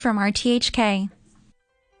from RTHK.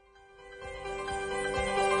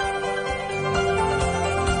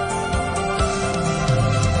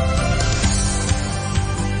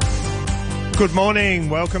 Good morning.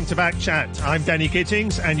 Welcome to Backchat. I'm Danny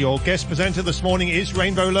Gittings, and your guest presenter this morning is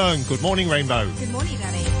Rainbow Leung. Good morning, Rainbow. Good morning,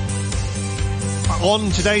 Danny. On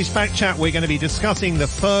today's Backchat, we're going to be discussing the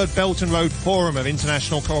third Belt and Road Forum of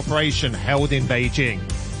International Cooperation held in Beijing.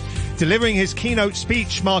 Delivering his keynote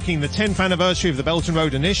speech marking the 10th anniversary of the Belt and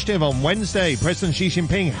Road Initiative on Wednesday, President Xi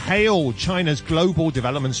Jinping hailed China's global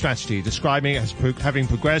development strategy, describing it as having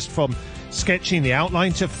progressed from sketching the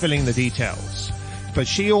outline to filling the details. But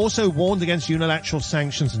Xi also warned against unilateral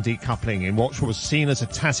sanctions and decoupling in what was seen as a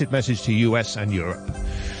tacit message to US and Europe.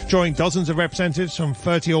 Drawing dozens of representatives from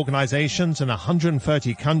 30 organizations and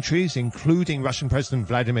 130 countries, including Russian President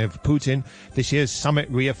Vladimir Putin, this year's summit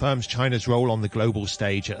reaffirms China's role on the global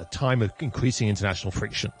stage at a time of increasing international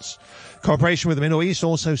frictions. Cooperation with the Middle East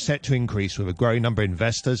also set to increase, with a growing number of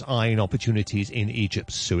investors eyeing opportunities in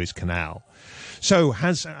Egypt's Suez Canal. So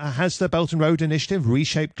has the Belt and Road Initiative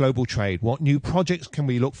reshaped global trade? What new projects can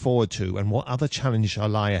we look forward to, and what other challenges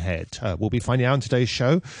lie ahead? We'll be finding out on today's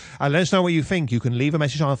show. Let us know what you think. You can leave a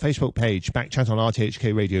message on our Facebook page, Backchat on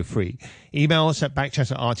RTHK Radio Free. Email us at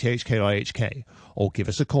backchat@rthk.hk, or give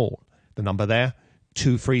us a call. The number there,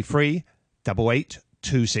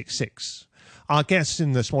 233-88-266. Our guests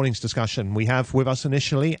in this morning's discussion, we have with us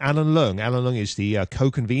initially Alan Leung. Alan Leung is the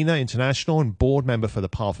co-convener international and board member for the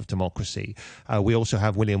Path of Democracy. We also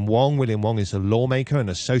have William Wong. William Wong is a lawmaker and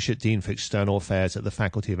associate dean for external affairs at the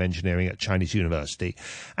Faculty of Engineering at Chinese University.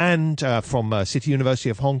 And from City University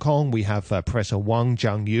of Hong Kong, we have Professor Wang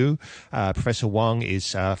Jiangyu. Professor Wang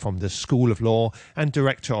is from the School of Law and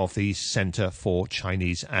director of the Center for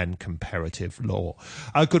Chinese and Comparative Law.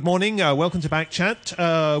 Good morning. Welcome to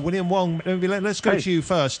Backchat. William Wong, let's go to you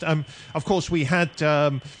first. Of course, we had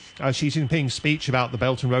Xi Jinping's speech about the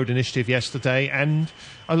Belt and Road Initiative yesterday, and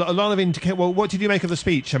a lot of well, what did you make of the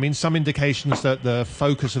speech? I mean, some indications that the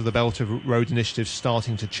focus of the Belt and Road Initiative is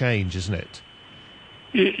starting to change, isn't it?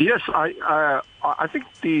 Yes, I think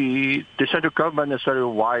the central government is very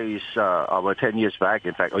wise about 10 years back,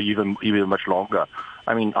 in fact, or even much longer.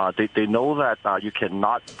 I mean, they know that you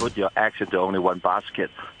cannot put your eggs into only one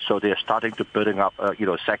basket, so they're starting to building up,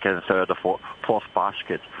 second, third, or fourth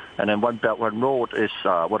basket. And then One Belt, One Road is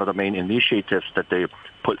one of the main initiatives that they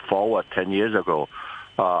put forward 10 years ago.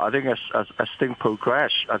 I think as things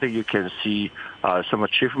progress, I think you can see some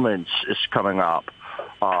achievements is coming up.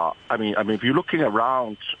 I mean, if you're looking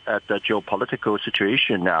around at the geopolitical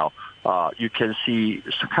situation now, you can see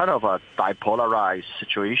some kind of a bipolarized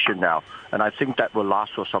situation now, and I think that will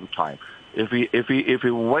last for some time. If we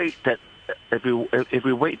wait the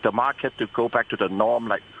market to go back to the norm,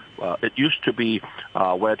 like it used to be,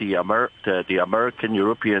 where the American,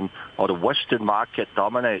 European, or the Western market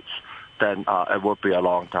dominates, then it will be a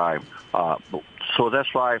long time. So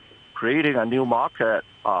that's why creating a new market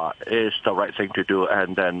is the right thing to do,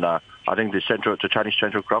 and then I think the Chinese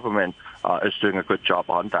central government is doing a good job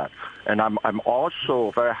on that. And I'm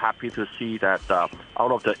also very happy to see that out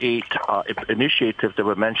of the 8 initiatives that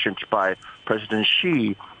were mentioned by President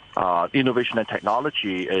Xi, innovation and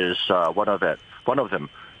technology is one of them.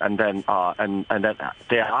 And then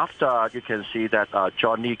thereafter, you can see that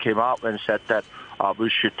John Lee came out and said that we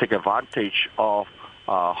should take advantage of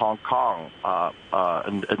Hong Kong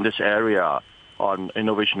in this area on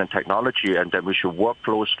innovation and technology, and then we should work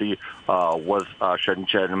closely with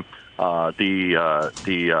Shenzhen,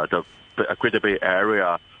 the Greater Bay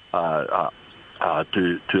Area, to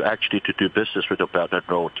do business with the Belt and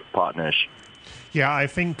Road partners. Yeah, I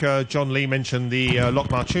think John Lee mentioned the Lok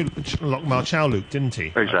Ma Chau loop, didn't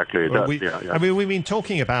he? Exactly. I mean, we've been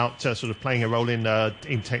talking about sort of playing a role in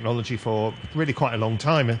technology for really quite a long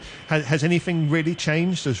time. Has anything really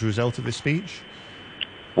changed as a result of this speech?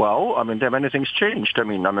 Well, I mean, there are many things changed. I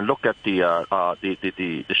mean, look at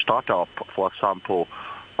the startup, for example.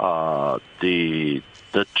 The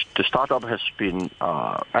startup has been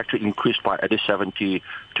actually increased by at least 70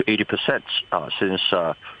 to 80% since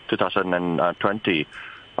 2020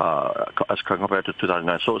 as compared to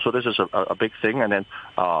 2009. So this is a big thing. And then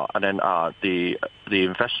the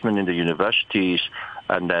investment in the universities,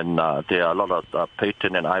 and then there are a lot of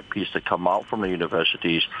patent and IPs that come out from the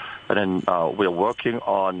universities. And then we're working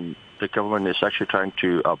on, the government is actually trying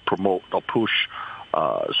to promote or push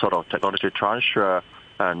sort of technology transfer.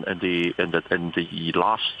 And in the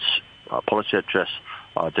last policy address,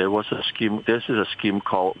 there was a scheme. This is a scheme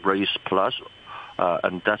called Race Plus,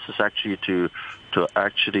 and that is actually to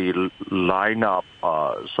actually line up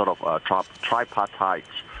sort of tripartite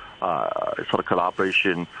sort of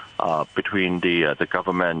collaboration between the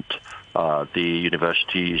government, the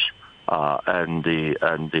universities, and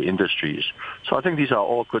the industries. So I think these are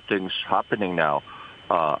all good things happening now.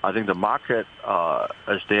 I think the market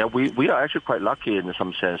is there. We are actually quite lucky in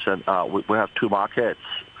some sense, and we have two markets.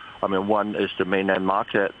 I mean, one is the mainland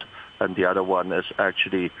market, and the other one is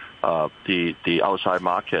actually the outside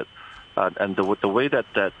market. And the way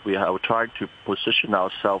that we are trying to position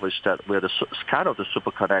ourselves is that we're kind of the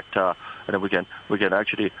super connector, and we can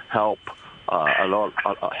actually help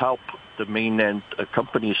help the mainland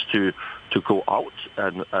companies to go out,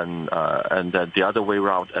 and then the other way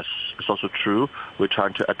around is also true. We're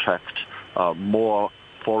trying to attract more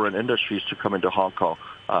foreign industries to come into Hong Kong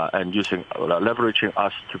and leveraging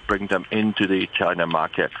us to bring them into the China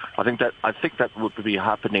market. I think that would be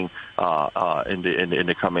happening in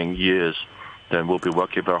the coming years. Then we'll be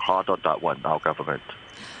working very hard on that one, our government.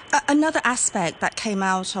 Another aspect that came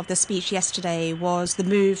out of the speech yesterday was the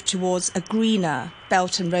move towards a greener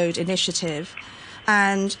Belt and Road Initiative.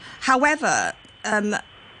 And however,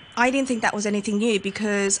 I didn't think that was anything new,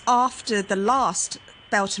 because after the last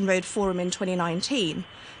Belt and Road Forum in 2019,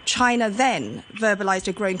 China then verbalized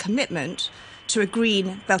a growing commitment to a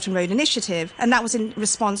green Belt and Road Initiative. And that was in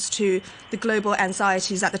response to the global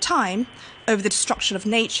anxieties at the time over the destruction of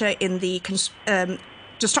nature in the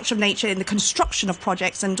construction of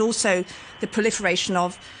projects, and also the proliferation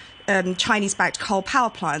of Chinese-backed coal power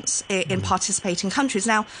plants in participating countries.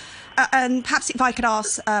 Now, and perhaps if I could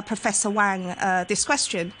ask Professor Wang this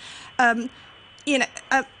question, has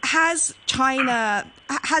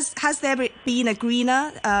there been a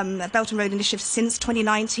greener Belt and Road Initiative since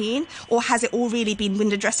 2019, or has it all really been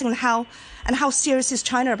window dressing? And how serious is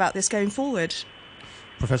China about this going forward?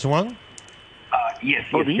 Professor Wang? Yes,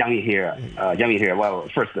 Yang Yi here. Well,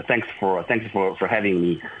 first, thanks for having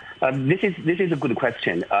me. This is a good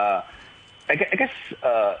question. I guess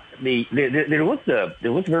there was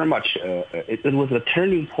very much it was a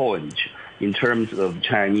turning point in terms of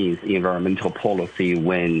Chinese environmental policy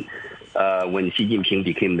when Xi Jinping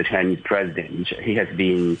became the Chinese president. He has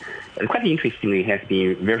been, quite interestingly,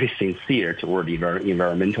 very sincere toward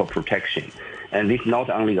environmental protection. And this not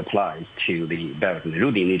only applies to the Belt and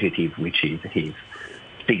Road Initiative, which is his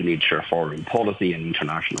signature foreign policy and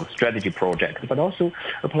international strategy project, but also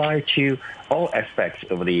apply to all aspects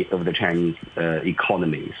of the Chinese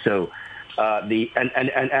economy. So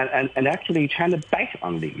and actually China bet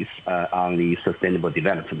on these on the sustainable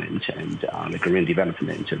development and on the green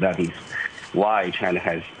development. That is why China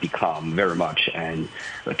has become very much a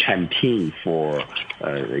champion for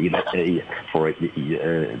the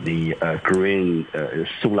green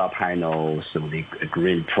solar panels, so the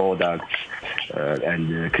green products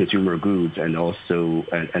and consumer goods, and also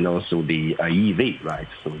the EV, right?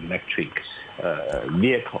 So electric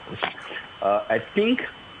vehicles. I think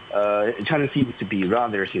China seems to be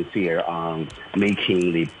rather sincere on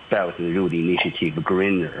making the Belt and Road Initiative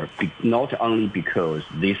greener, not only because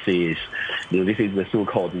this is the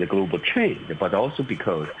so-called the global trend, but also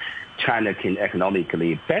because China can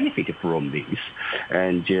economically benefit from this,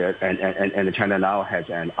 and China now has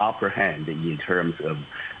an upper hand in terms of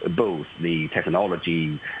both the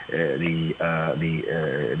technology, the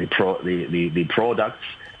products,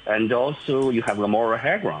 and also you have a moral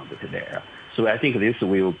high ground there. So I think this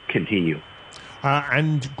will continue.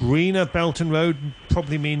 And greener Belt and Road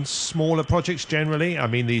probably means smaller projects generally. I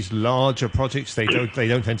mean, these larger projects, they don't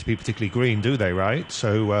tend to be particularly green, do they? Right?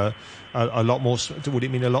 So a lot more. Would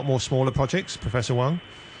it mean a lot more smaller projects, Professor Wang?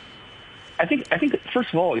 I think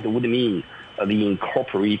first of all, it would mean the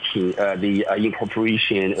incorporation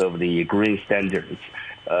of the green standards.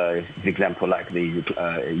 For example, like the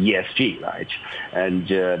ESG, right, and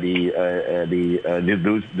the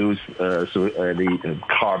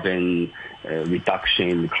carbon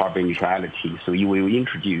reduction, carbon neutrality. So you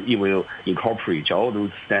will incorporate all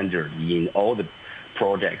those standards in all the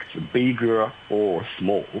projects, bigger or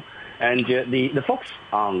small. And the focus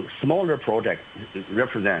on smaller projects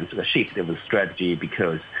represents a shift of the strategy,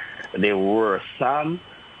 because there were some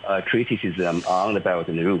criticism on the Belt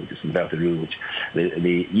and Road,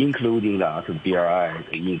 including that the BRI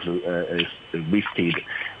wasted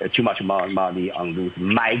too much money on those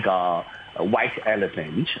mega white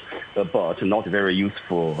elephant, but not very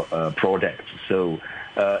useful projects. So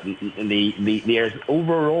there's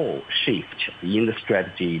overall shift in the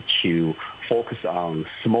strategy to focus on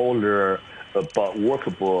smaller but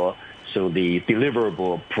workable, so the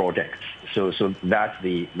deliverable projects. So that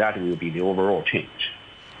will be the overall change.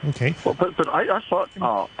 Okay. Well, but I thought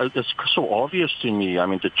it's so obvious to me. I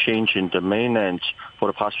mean, the change in the mainland for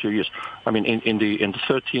the past few years. I mean, in the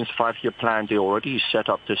 13th five-year plan, they already set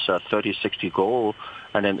up this 30-60 goal.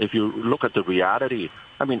 And then if you look at the reality,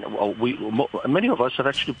 I mean, many of us have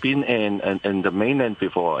actually been in the mainland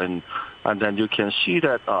before, and then you can see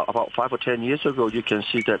that about 5 or 10 years ago, you can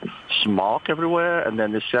see that smog everywhere, and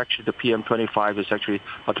then it's actually the PM25 is actually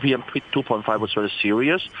the PM 2.5 was very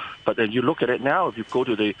serious. But then you look at it now, if you go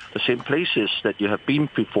to the same places that you have been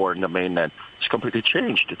before in the mainland, it's completely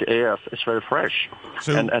changed. The air is very fresh,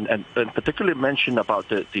 so, and particularly mentioned about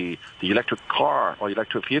the electric car or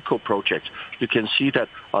electric vehicle project. You can see that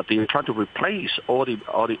they are trying to replace all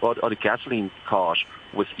the gasoline cars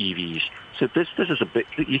with EVs. So this is a big.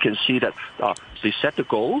 You can see that they set the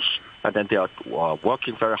goals, and then they are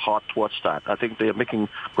working very hard towards that. I think they are making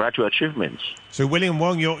gradual achievements. So, William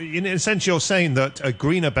Wong, in a sense, you're saying that a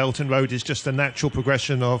greener Belt and Road is just a natural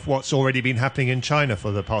progression of what's already been happening in China for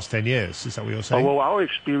the past 10 years. Is that what you're saying? Well, our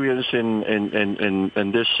experience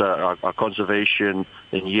in this conservation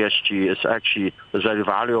in ESG is very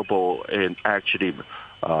valuable in actually.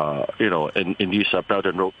 In these Belt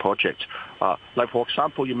and Road projects. Like, for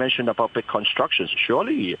example, you mentioned about big constructions.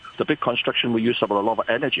 Surely the big construction will use up a lot of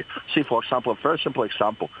energy. See, for example, a very simple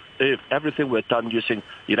example. If everything were done using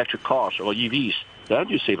electric cars or EVs, then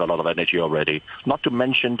you save a lot of energy already. Not to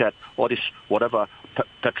mention that all this, whatever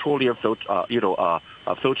petroleum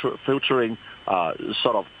filtering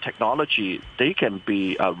sort of technology, they can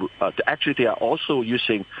be, actually they are also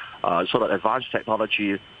using sort of advanced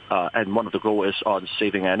technology, and one of the goals is on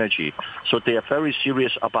saving energy. So they are very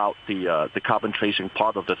serious about the carbon tracing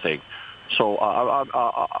part of the thing. So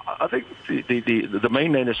I think the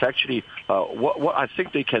mainland is actually what I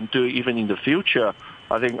think they can do even in the future.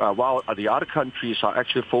 I think while the other countries are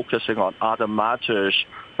actually focusing on other matters,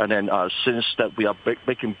 and then since that we are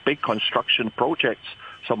making big construction projects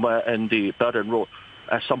somewhere in the Belt and Road,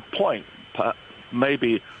 at some point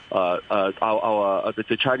maybe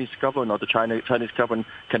the Chinese government or the Chinese government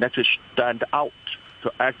can actually stand out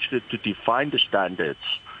to define the standards,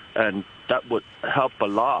 and that would help a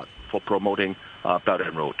lot for promoting Belt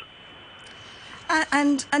and Road.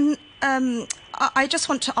 I just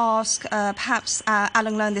want to ask, perhaps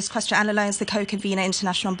Alan Leung this question. Alan Leung is the co-convener,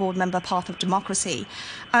 international board member, Path of Democracy.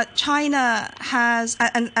 China has,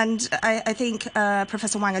 and I think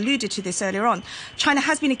Professor Wang alluded to this earlier on, China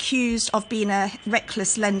has been accused of being a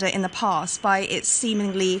reckless lender in the past by its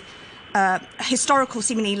seemingly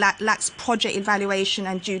lax project evaluation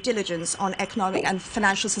and due diligence on economic and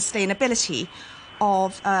financial sustainability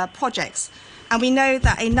of projects. And we know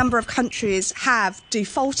that a number of countries have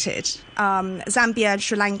defaulted, Zambia and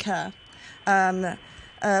Sri Lanka.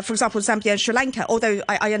 For example, Zambia and Sri Lanka, although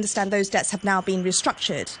I understand those debts have now been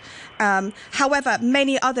restructured. However,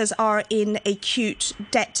 many others are in acute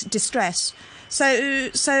debt distress.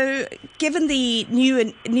 So given the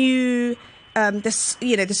the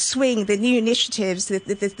swing, the new initiatives,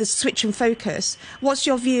 the switch in focus, what's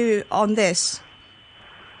your view on this?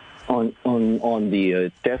 On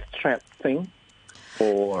the death trap thing,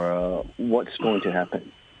 or what's going to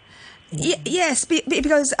happen? Yes,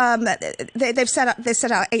 because they've set out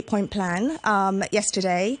an 8-point plan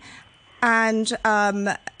yesterday, and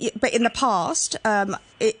but in the past,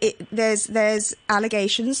 there's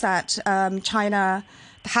allegations that China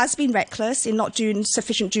has been reckless in not doing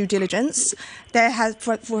sufficient due diligence. There has,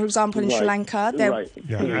 for example, in Sri Lanka, the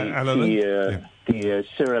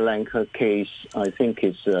Sri Lanka case, I think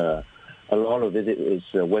is a lot of it is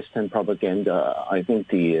Western propaganda. I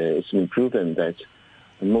think it's been proven that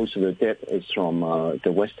most of the debt is from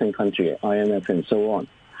the Western country, IMF and so on.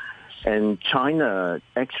 And China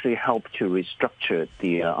actually helped to restructure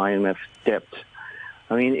the IMF debt.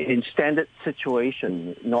 I mean, in standard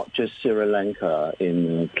situation, not just Sri Lanka,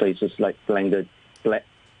 in places like Bangladesh.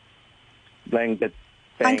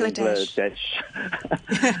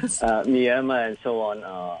 Myanmar and so on.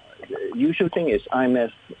 Usual thing is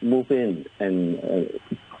IMF move in and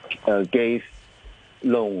gave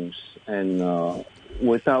loans and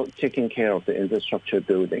without taking care of the infrastructure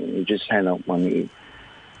building, you just hand out money.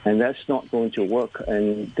 And that's not going to work.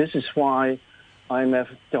 And this is why IMF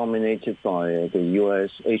dominated by the U.S.,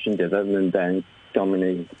 Asian Development Bank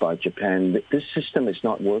dominated by Japan. This system is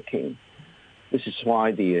not working. This is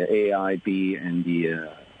why the AIB and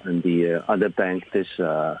the other bank, this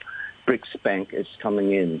BRICS bank, is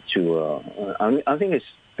coming in to. I think it's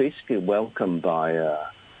basically welcomed by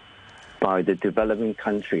the developing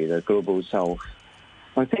country, the global south.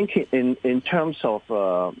 I think in terms of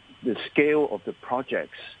the scale of the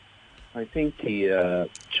projects, I think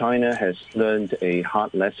China has learned a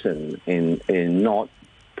hard lesson in not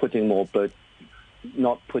putting more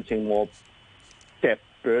debt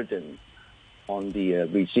burden on the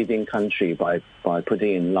receiving country by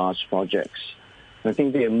putting in large projects. I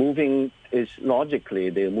think they're move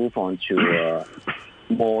on to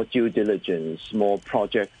more due diligence, more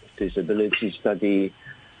project feasibility study,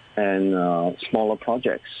 and smaller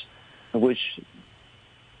projects, which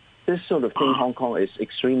this sort of thing Hong Kong is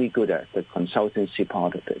extremely good at, the consultancy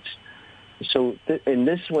part of it. So in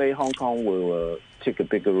this way, Hong Kong will take a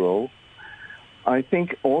bigger role. I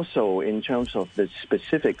think also in terms of the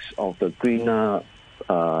specifics of the greener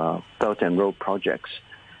Belt and Road projects,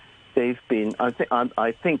 they've been.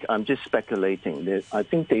 I think I'm just speculating. I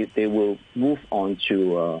think they will move on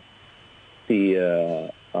to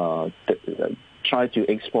try to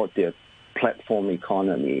export their platform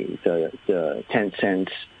economy, the Tencent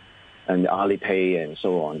and Alipay and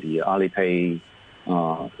so on. The Alipay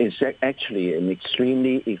is actually an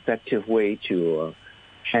extremely effective way to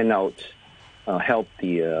help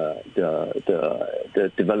the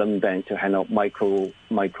development bank to hand out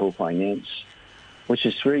microfinance, which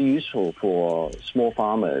is very useful for small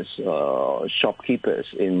farmers, shopkeepers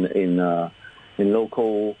in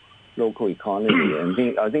local economy.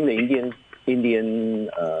 And I think the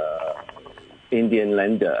Indian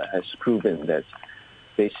lender has proven that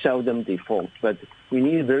they seldom default, but we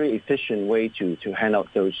need a very efficient way to hand out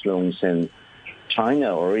those loans, and China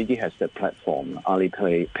already has the platform,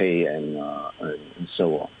 Alipay and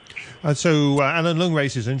so on. So Alan Leung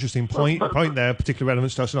raises an interesting point there, particularly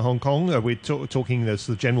relevant to us in Hong Kong. We're talking as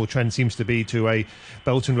the general trend seems to be to a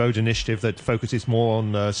Belt and Road initiative that focuses more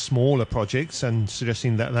on smaller projects, and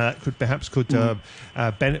suggesting that could be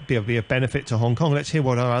a benefit to Hong Kong. Let's hear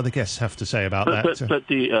what our other guests have to say about that.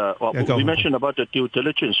 We mentioned about the due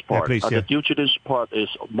diligence part. Yeah, please, The due diligence part is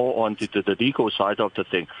more on the legal side of the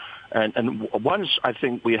thing. And once I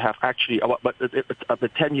think we have actually, but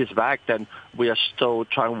 10 years back, then we are still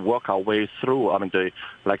trying to work our way through. I mean,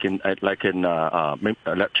 like in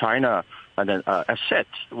China, and then as said,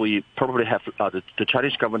 we probably have the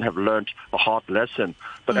Chinese government have learned a hard lesson.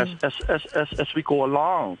 But as we go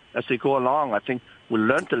along, I think we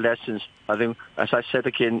learned the lessons. I think, as I said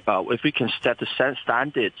again, if we can set the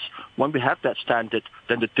standards, when we have that standard,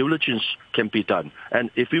 then the diligence can be done. And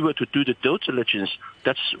if we were to do the due diligence,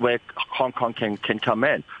 that's where Hong Kong can come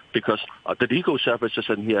in, because the legal services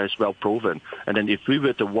in here is well proven. And then if we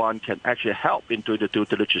were the one can actually help in doing the due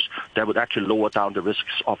diligence, that would actually lower down the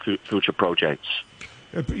risks of future projects.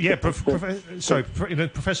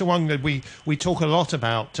 Professor Wang, we talk a lot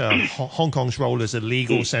about Hong Kong's role as a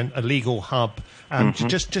legal hub.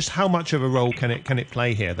 Just how much of a role can it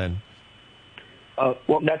play here then?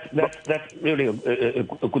 Well, that's really a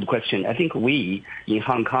good question. I think we in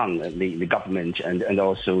Hong Kong, the government and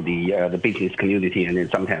also the business community, and then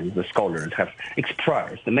sometimes the scholars have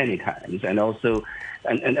expressed many times, and also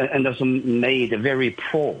made a very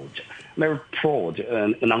proud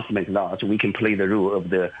announcement that we can play the role of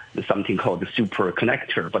the something called the super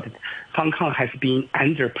connector. But Hong Kong has been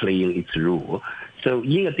underplaying its role. So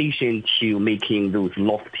in addition to making those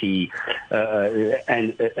lofty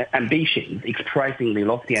ambitions, expressing the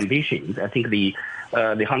lofty ambitions, I think the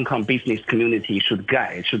Hong Kong business community should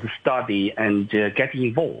study and get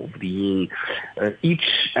involved in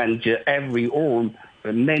each and every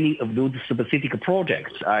many of those specific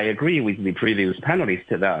projects. I agree with the previous panelists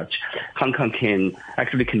that Hong Kong can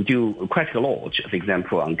do quite a lot, for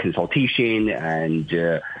example, on consultation and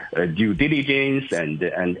due diligence,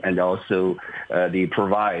 and also they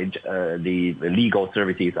provide the legal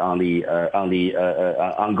services on the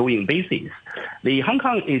ongoing basis. The Hong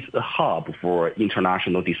Kong is a hub for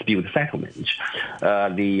international dispute settlement.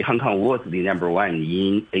 The Hong Kong was the number one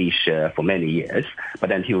in Asia for many years,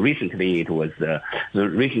 but until recently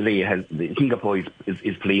Singapore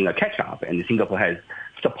is playing a catch up, and Singapore has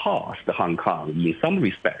surpassed Hong Kong in some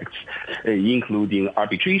respects, including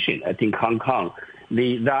arbitration. I think Hong Kong,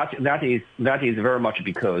 that is very much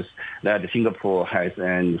because that Singapore has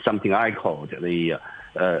something I called the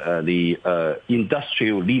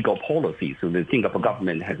industrial legal policy. So the Singapore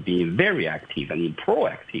government has been very active and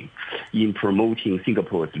proactive in promoting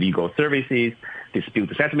Singapore's legal services,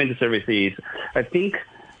 dispute settlement services. I think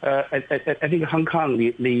Hong Kong,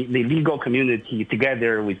 the legal community,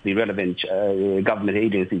 together with the relevant government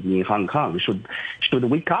agencies in Hong Kong, should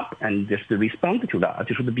wake up and just respond to that.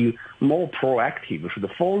 It should be more proactive. Should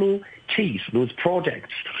chase those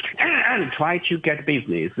projects and try to get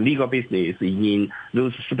legal business in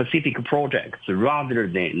those specific projects, rather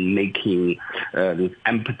than making those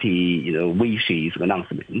empty, wishes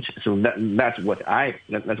announcements. So that's what I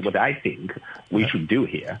think we should do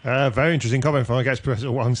here. Very interesting comment from our guest,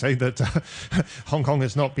 Professor Wang. Kong say that Hong Kong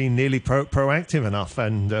has not been nearly proactive enough,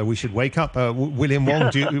 and we should wake up. William Wong,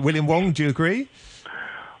 do you agree?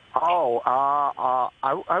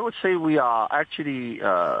 I would say we are actually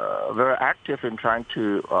very active in trying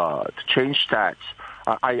to change that.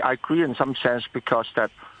 I agree in some sense because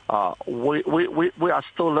that we are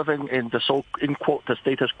still living in the in quote the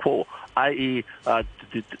status quo, i.e.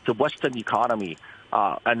 The Western economy.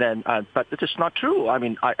 But it is not true. I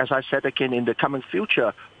mean, as I said again, in the coming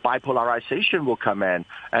future, bipolarization will come in,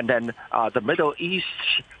 and then the Middle East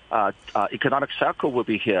economic circle will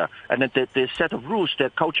be here, and then the set of rules, their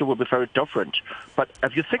culture will be very different. But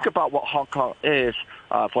if you think about what Hong Kong is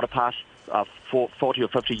for the past 40 or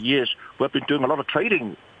 50 years, we've been doing a lot of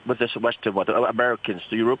trading with this Western world, the Americans,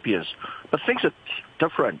 the Europeans, but things are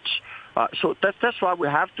different. So that's why we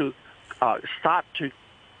have to start to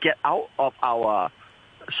get out of our,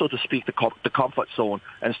 so to speak, the comfort zone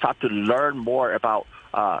and start to learn more about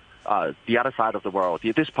the other side of the world,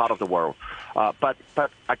 this part of the world. But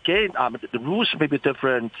again, the rules may be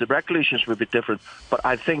different, the regulations may be different. But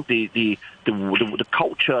I think the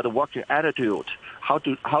culture, the working attitude, how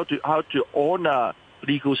to honor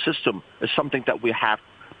legal system is something that we have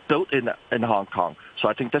built in Hong Kong. So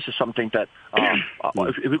I think this is something that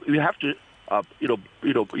we have to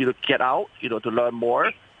get out, to learn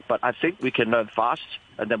more. But I think we can learn fast,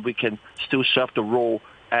 and then we can still serve the role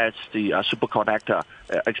as the super connector,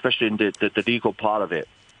 especially in the legal part of it.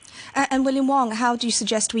 And William Wong, how do you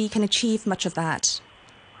suggest we can achieve much of that?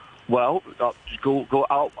 Well, go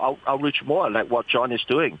outreach more, like what John is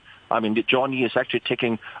doing. I mean, Johnny is actually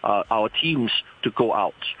taking our teams to go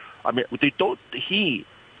out. I mean,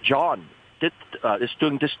 John is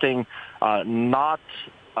doing this thing not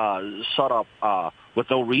sort of with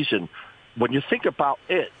no reason. When you think about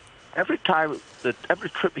it, every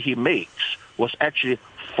trip he makes was actually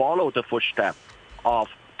follow the footsteps of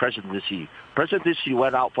President Xi. President Xi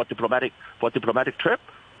went out for diplomatic trip,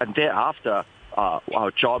 and thereafter,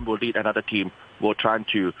 John will lead another team. We're trying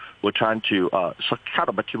to kind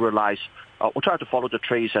of materialize. We're trying to follow the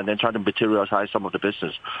trades and then trying to materialize some of the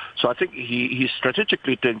business. So I think he's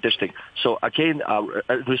strategically doing this thing. So again,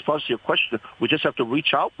 in response to your question, we just have to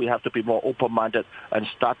reach out. We have to be more open-minded and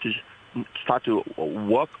start to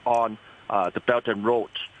work on the Belt and Road,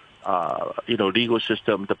 legal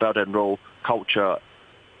system, the Belt and Road culture,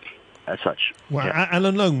 as such. Well, yeah.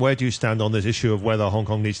 Alan Leung, where do you stand on this issue of whether Hong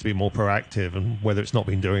Kong needs to be more proactive and whether it's not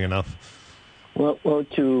been doing enough? Well,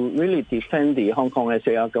 to really defend the Hong Kong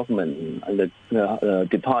SAR government, the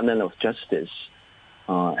Department of Justice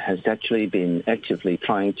has actually been actively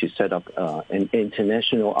trying to set up an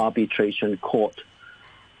international arbitration court,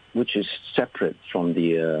 which is separate from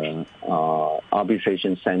the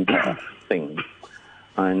arbitration center thing.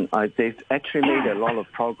 And they've actually made a lot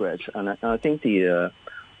of progress. And I think the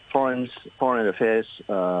Foreign Affairs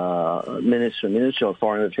Minister of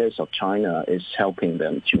Foreign Affairs of China is helping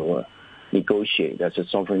them to negotiate as a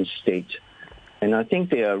sovereign state. And I think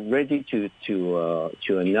they are ready to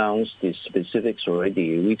announce the specifics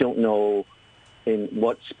already. We don't know in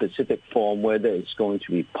what specific form, whether it's going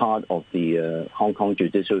to be part of the Hong Kong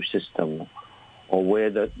judicial system, or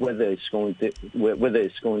whether it's going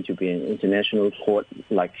to be an international court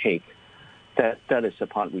like Hague. That is the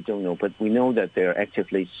part we don't know. But we know that they're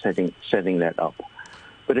actively setting that up.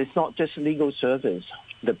 But it's not just legal service.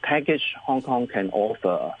 The package Hong Kong can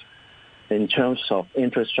offer in terms of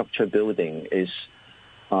infrastructure building is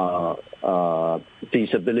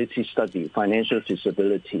feasibility study, financial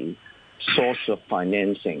feasibility, source of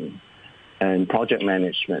financing, and project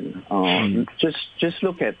management. Just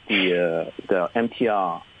look at the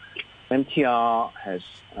MTR. MTR has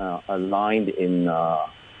aligned in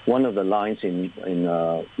one of the lines in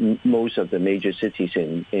most of the major cities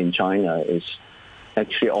in China is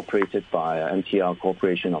actually operated by MTR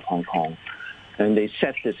Corporation of Hong Kong. And they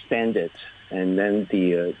set the standard, and then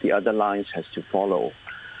the other lines has to follow.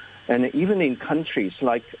 And even in countries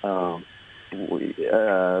like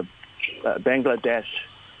Bangladesh,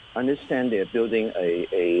 I understand they're building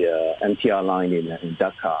a MTR line in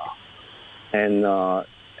Dhaka.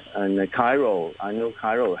 And Cairo, I know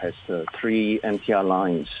Cairo has 3 MTR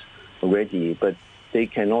lines already, but they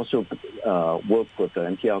can also work with the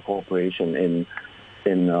MTR Corporation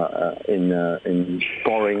in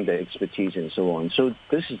borrowing the expertise and so on. So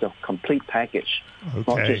this is a complete package,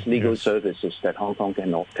 not just legal services that Hong Kong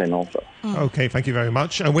can offer. Okay, thank you very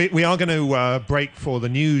much. We are going to break for the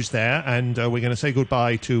news there, and we're going to say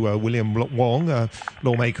goodbye to William Wong,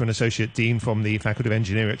 lawmaker and associate dean from the Faculty of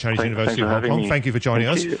Engineering at Chinese University of Hong Kong. Thank you for joining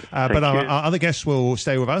us. But our other guests will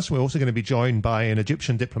stay with us. We're also going to be joined by an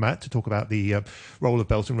Egyptian diplomat to talk about the role of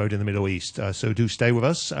Belt and Road in the Middle East. So do stay with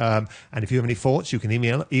us. And if you have any thoughts, you can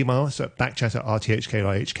email us at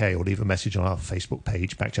backchat@rthk.hk or leave a message on our Facebook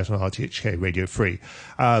page, Backchat on RTHK Radio Free.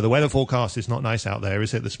 The weather forecast is not nice out there,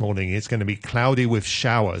 is it, this morning? It's going to be cloudy with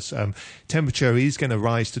showers. Temperature is going to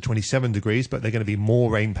rise to 27 degrees, but there are going to be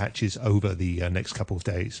more rain patches over the next couple of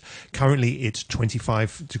days. Currently, it's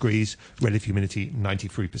 25 degrees, relative humidity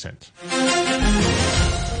 93%.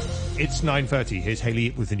 It's 9:30. Here's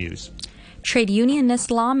Haley with the news. Trade unionist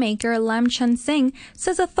lawmaker Lam Chun Sing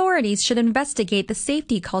says authorities should investigate the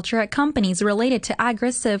safety culture at companies related to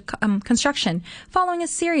aggressive construction following a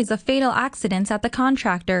series of fatal accidents at the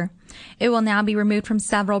contractor. It will now be removed from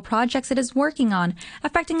several projects it is working on,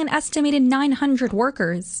 affecting an estimated 900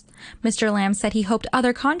 workers. Mr. Lam said he hoped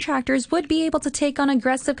other contractors would be able to take on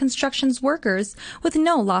aggressive construction's workers with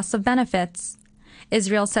no loss of benefits.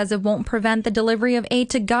 Israel says it won't prevent the delivery of aid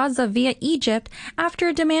to Gaza via Egypt after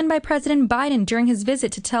a demand by President Biden during his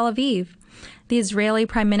visit to Tel Aviv. The Israeli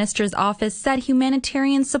Prime Minister's office said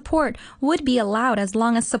humanitarian support would be allowed as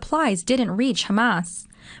long as supplies didn't reach Hamas.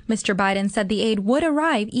 Mr. Biden said the aid would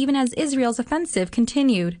arrive even as Israel's offensive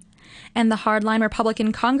continued. And the hardline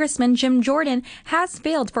Republican Congressman Jim Jordan has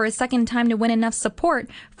failed for a second time to win enough support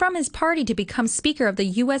from his party to become Speaker of the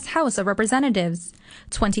U.S. House of Representatives.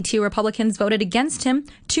 22 Republicans voted against him,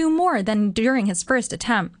 2 more than during his first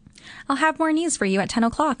attempt. I'll have more news for you at 10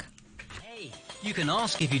 o'clock. Hey, you can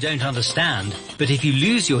ask if you don't understand, but if you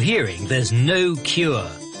lose your hearing, there's no cure.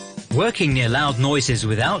 Working near loud noises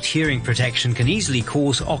without hearing protection can easily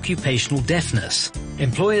cause occupational deafness.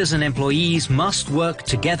 Employers and employees must work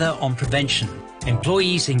together on prevention.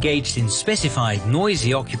 Employees engaged in specified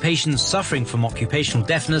noisy occupations suffering from occupational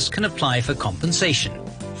deafness can apply for compensation.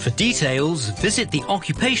 For details, visit the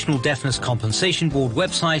Occupational Deafness Compensation Board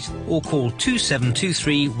website or call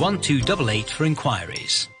 2723 1288 for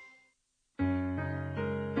inquiries.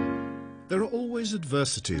 There are always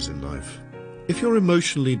adversities in life. If you're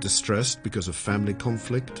emotionally distressed because of family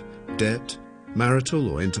conflict, debt, marital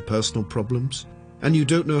or interpersonal problems, and you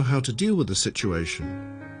don't know how to deal with the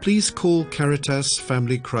situation, please call Caritas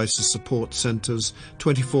Family Crisis Support Centre's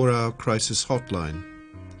 24-hour crisis hotline,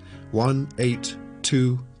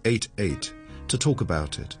 18288, to talk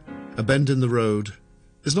about it. A bend in the road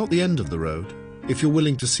is not the end of the road. If you're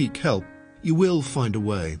willing to seek help, you will find a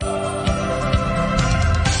way.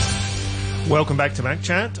 Welcome back to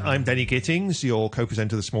Backchat. I'm Danny Gittings. Your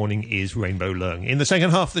co-presenter this morning is Rainbow Leung. In the second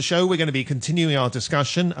half of the show, we're going to be continuing our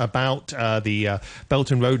discussion about the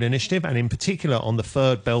Belt and Road Initiative, and in particular on the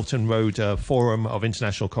third Belt and Road Forum of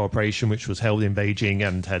International Cooperation, which was held in Beijing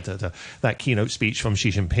and had that keynote speech from Xi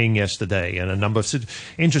Jinping yesterday, and a number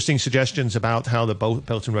of interesting suggestions about how the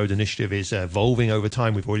Belt and Road Initiative is evolving over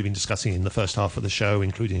time. We've already been discussing in the first half of the show,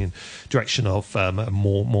 including in direction of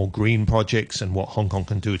more green projects and what Hong Kong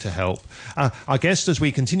can do to help. Our guest, as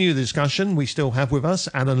we continue the discussion, we still have with us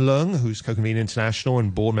Alan Leung, who's co-convener international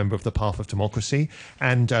and board member of the Path of Democracy,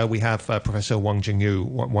 and we have Professor Wang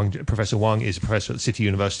Jingyu. Professor Wang is a professor at the City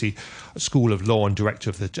University School of Law and director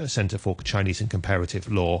of the Centre for Chinese and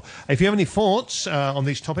Comparative Law. If you have any thoughts on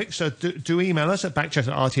these topics, do email us at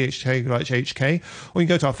backchat@rthk.hk, or you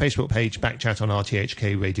can go to our Facebook page, Backchat on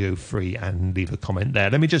RTHK Radio Free, and leave a comment there.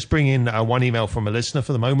 Let me just bring in one email from a listener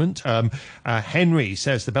for the moment. Henry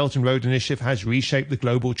says the Belt and Road Initiative has reshaped the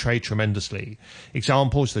global trade tremendously.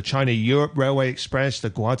 Examples, the China-Europe Railway Express, the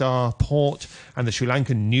Gwadar Port, and the Sri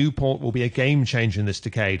Lankan New Port will be a game changer in this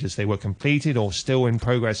decade as they were completed or still in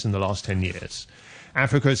progress in the last 10 years.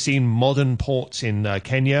 Africa has seen modern ports in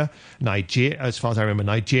Kenya, Nigeria, as far as I remember,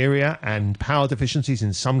 Nigeria, and power deficiencies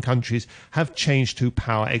in some countries have changed to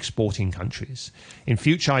power exporting countries. In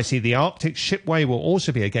future, I see the Arctic shipway will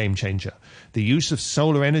also be a game changer. The use of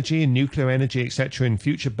solar energy and nuclear energy, etc., in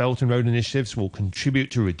future Belt and Road initiatives will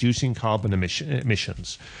contribute to reducing carbon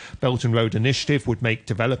emissions. Belt and Road Initiative would make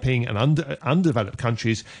developing and undeveloped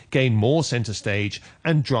countries gain more centre stage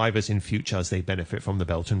and drivers in future as they benefit from the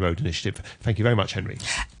Belt and Road Initiative. Thank you very much, Henry.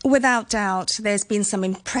 Without doubt, there's been some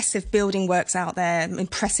impressive building works out there,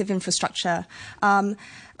 impressive infrastructure.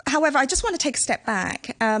 However, I just want to take a step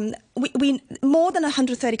back. We more than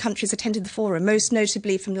 130 countries attended the forum, most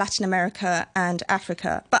notably from Latin America and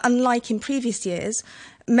Africa. But unlike in previous years,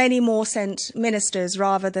 many more sent ministers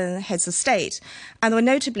rather than heads of state. And there were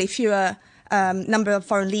notably fewer number of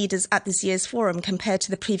foreign leaders at this year's forum compared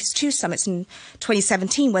to the previous two summits in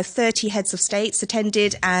 2017, where 30 heads of states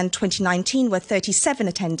attended, and 2019, where 37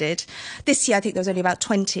 attended. This year, I think there was only about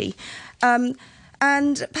 20.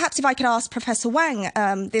 And perhaps if I could ask Professor Wang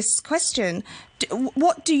this question,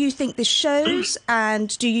 what do you think this shows?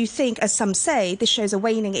 And do you think, as some say, this shows a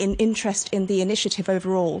waning in interest in the initiative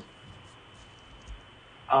overall?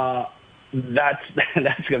 That's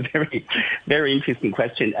a very, very interesting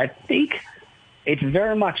question. I think it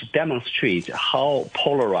very much demonstrates how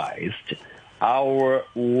polarized our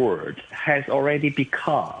world has already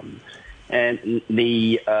become. And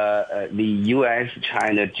the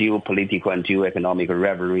U.S.-China geopolitical and geoeconomic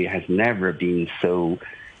rivalry has never been so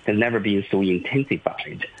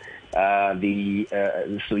intensified. So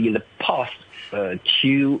in the past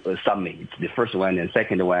two summits, the first one and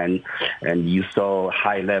second one, and you saw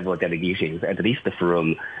high-level delegations, at least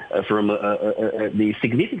from the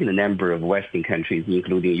significant number of Western countries,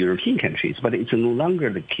 including European countries. But it's no longer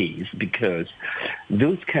the case because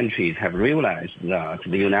those countries have realized that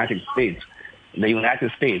the United States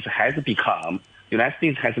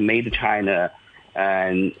has made China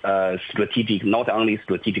and strategic, not only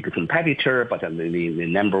strategic competitor, but the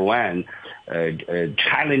number one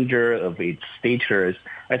challenger of its status.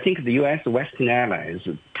 I think the U.S. Western allies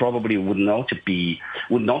probably would not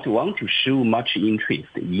want to show much interest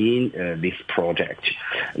in this project.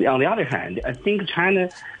 On the other hand, I think China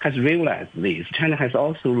has realized this. China has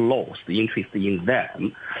also lost interest in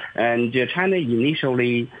them, and China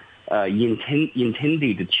initially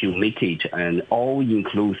intended to make it an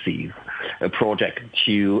all-inclusive project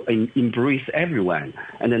to embrace everyone.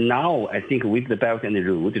 And now I think with the Belt and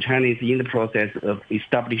Road, China is in the process of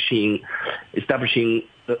establishing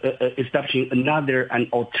another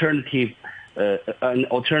alternative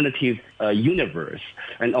universe,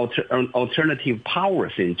 an alternative power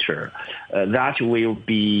center that will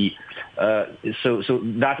be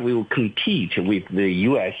that will compete with the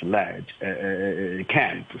U.S.-led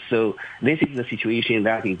camp. So this is the situation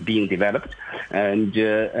that is being developed, and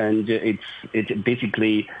it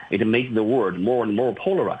makes the world more and more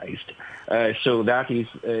polarized. So that is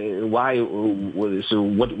why. So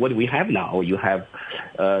what we have now, you have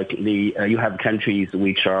countries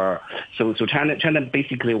which are so China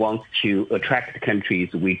basically wants to attract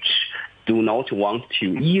countries which do not want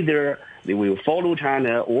to either they will follow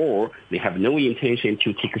China or they have no intention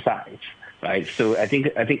to take sides. Right. So I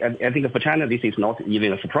think for China this is not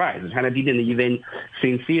even a surprise. China didn't even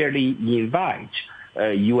sincerely invite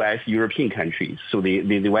U.S. European countries, so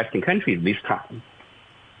the Western countries this time.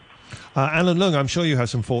 Alan Leung, I'm sure you have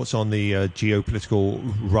some thoughts on the geopolitical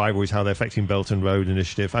rivalries, how they're affecting Belt and Road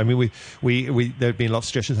Initiative. I mean, there have been lots of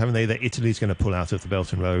suggestions, haven't they, that Italy's going to pull out of the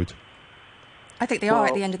Belt and Road? I think they are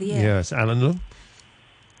at the end of the year. Yes, Alan Leung?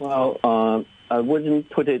 Well, I wouldn't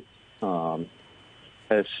put it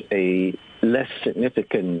as a less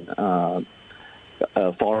significant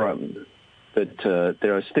forum, but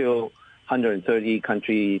there are still 130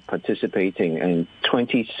 countries participating and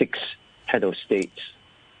 26 head of states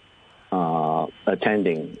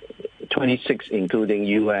attending, 26 including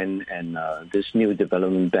UN and this new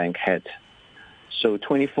development bank head. So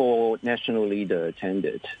 24 national leaders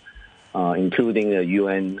attended, including the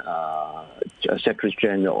UN Secretary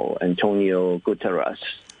General Antonio Guterres.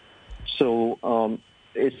 So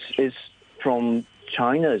it's from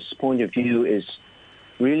China's point of view is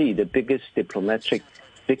really the biggest diplomatic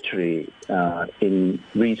victory in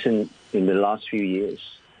the last few years.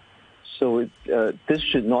 So this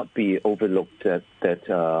should not be overlooked that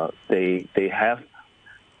they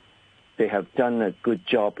have done a good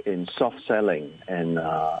job in soft selling and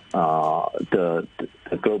the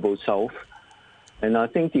global South. And I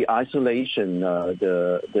think the isolation,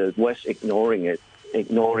 the West ignoring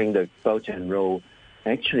the Belt and Road,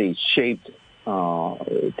 actually shaped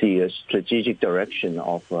the strategic direction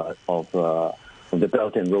of the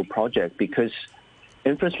Belt and Road project, because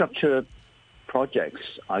infrastructure projects,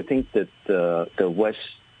 I think that the West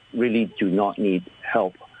really do not need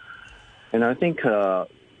help. And I think the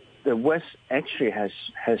West actually has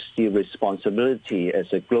the responsibility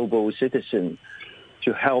as a global citizen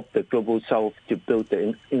to help the global South to build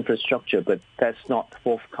the infrastructure, but that's not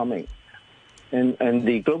forthcoming. And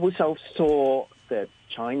the global South saw that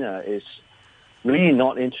China is really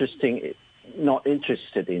not interested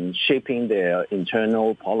in shaping their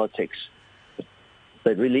internal politics,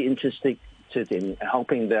 but really interested interested in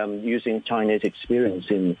helping them using China's experience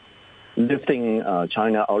in lifting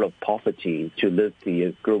China out of poverty to lift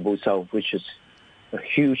the global south, which is a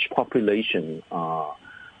huge population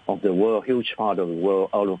of the world, huge part of the world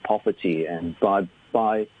out of poverty, and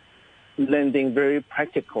by lending very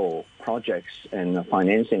practical projects and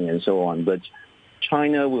financing and so on. But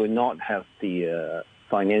China will not have the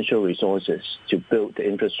financial resources to build the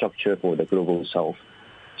infrastructure for the global south.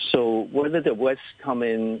 So whether the West come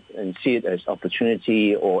in and see it as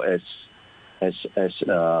opportunity or as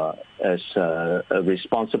a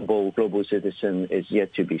responsible global citizen is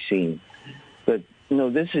yet to be seen. But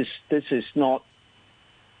this is not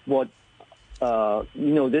what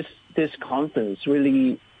this conference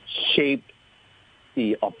really shaped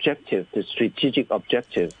the objective, the strategic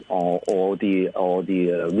objective, or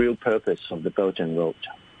the real purpose of the Belt and Road.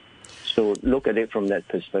 So look at it from that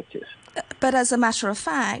perspective. But as a matter of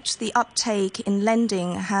fact, the uptake in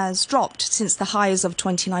lending has dropped since the highs of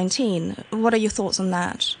 2019. What are your thoughts on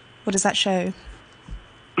that? What does that show?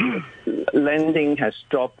 Lending has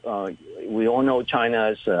dropped. We all know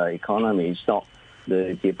China's economy is not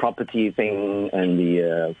the property thing and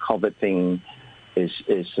the COVID thing is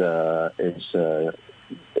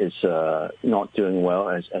not doing well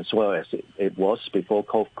as well as it was before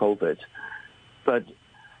COVID. But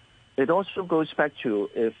it also goes back to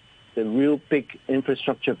if the real big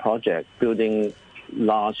infrastructure project, building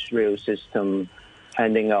large rail system,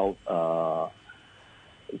 handing out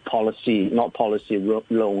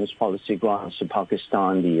loans, policy grants to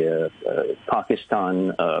Pakistan, the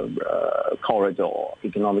Pakistan corridor,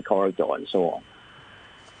 economic corridor, and so on,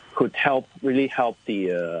 could really help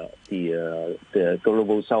the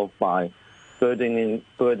global south by burdening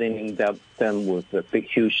them with a big,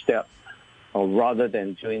 huge debt, or rather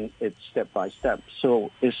than doing it step by step.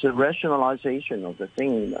 So it's a rationalization of the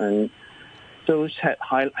thing, and those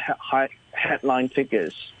headline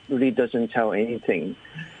figures really doesn't tell anything.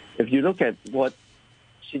 If you look at what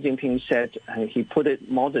Xi Jinping said, he put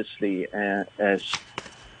it modestly as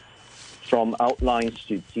from outlines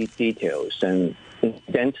to details, and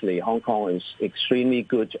incidentally, Hong Kong is extremely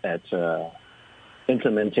good at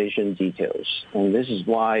implementation details, and this is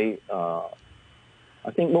why I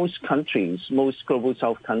think most global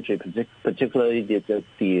south countries, particularly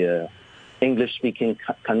the English-speaking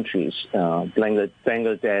countries,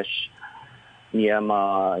 Bangladesh,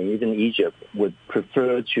 Myanmar, even Egypt, would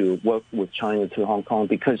prefer to work with China through Hong Kong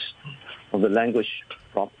because of the language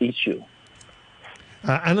issue.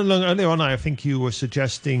 Alan Leung, earlier on, I think you were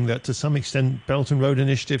suggesting that to some extent Belt and Road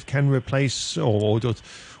Initiative can replace or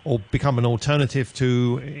become an alternative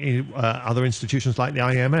to other institutions like the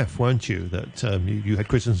IMF, weren't you? That you had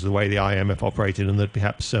criticisms of the way the IMF operated, and that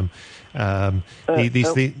perhaps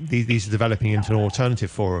these are developing into alternative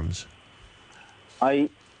forums. I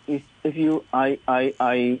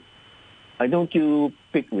don't do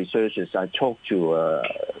big researches. I talk to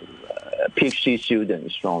PhD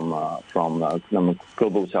students from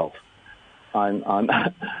Global South. I'm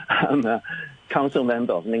a council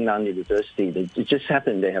member of Ningnan University. It just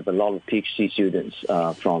happened they have a lot of PhD students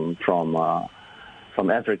from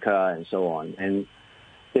Africa and so on, and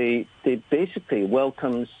they basically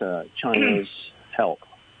welcomes China's help,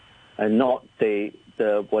 and not the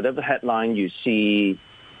whatever headline you see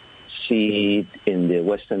in the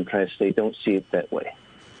Western press. They don't see it that way.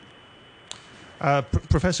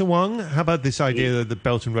 Professor Wang, how about this idea that the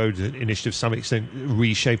Belt and Road Initiative, to some extent,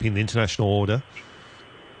 reshaping the international order?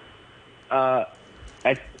 I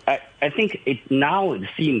think it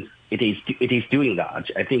seems it is doing that.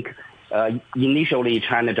 I think initially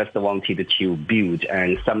China just wanted to build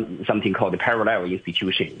something called parallel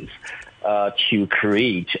institutions to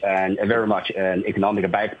create very much an economic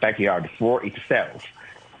backyard for itself.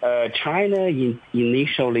 China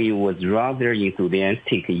initially was rather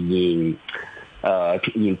enthusiastic in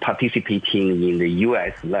participating in the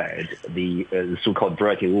U.S.-led the so-called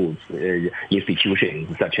Bretton Woods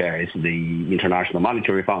institutions such as the International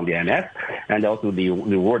Monetary Fund, the IMF, and also the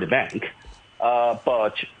World Bank.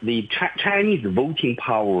 But the Chinese voting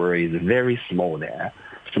power is very small there,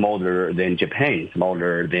 smaller than Japan,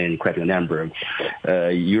 smaller than quite a number of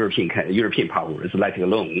European powers, let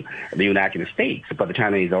alone the United States. But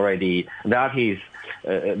China is already that is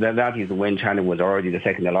when China was already the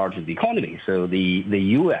second largest economy. So the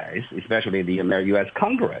U.S., especially the U.S.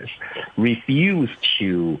 Congress, refused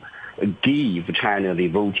to give China the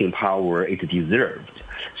voting power it deserved.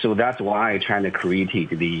 So that's why China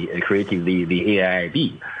created the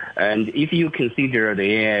AIIB. And if you consider the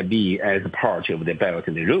AIIB as part of the Belt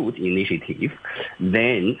and Road Initiative,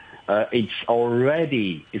 then it's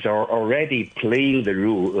already playing the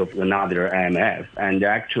role of another IMF, and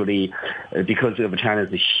actually because of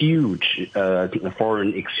China's huge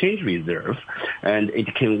foreign exchange reserve, and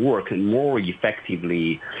it can work more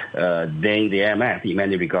effectively than the IMF in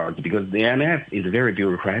many regards, because the IMF is very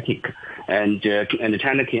bureaucratic, and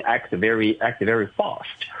China can act very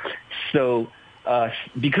fast. So.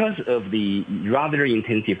 Because of the rather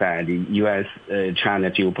intensified U.S.-China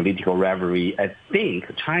geopolitical rivalry, I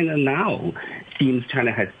think China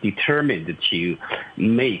has determined to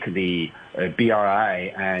make the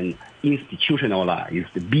BRI an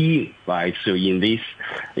institutionalized being, right? So in the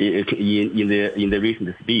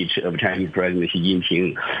recent speech of Chinese President Xi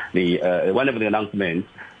Jinping, one of the announcements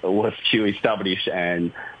was to establish a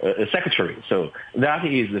secretary. So that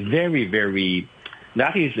is very, very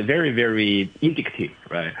indicative,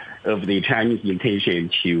 right, of the Chinese intention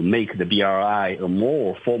to make the BRI a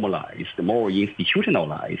more formalized, more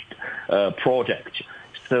institutionalized project.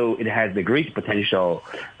 So it has the great potential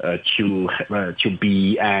to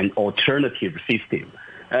be an alternative system.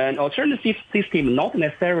 An alternative system, not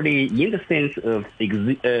necessarily in the sense of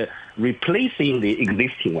replacing the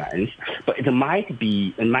existing ones, but it might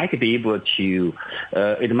be able to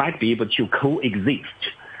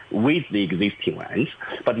coexist with the existing ones,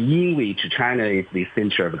 but in which China is the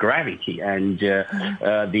center of gravity, and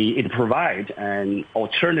it provides an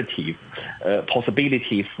alternative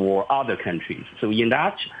possibility for other countries. So in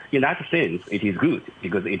that sense, it is good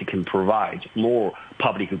because it can provide more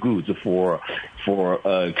public goods for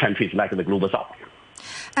countries like the Global South.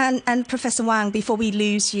 And Professor Wang, before we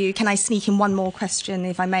lose you, can I sneak in one more question,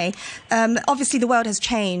 if I may? Obviously, the world has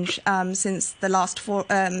changed since the last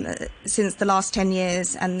 10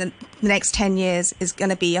 years, and the next 10 years is going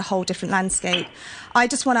to be a whole different landscape. I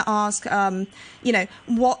just want to ask,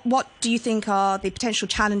 what do you think are the potential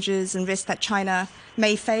challenges and risks that China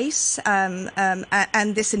may face, and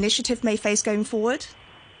this initiative may face going forward?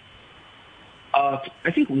 I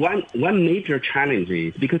think one major challenge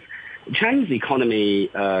is because Chinese economy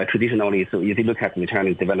traditionally, so if you look at the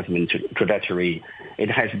Chinese development trajectory, it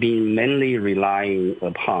has been mainly relying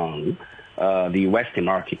upon the Western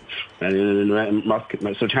markets.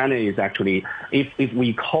 So China is actually, if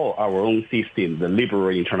we call our own system the liberal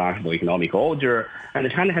international economic order, and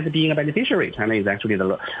China has been a beneficiary. China is actually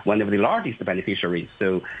one of the largest beneficiaries.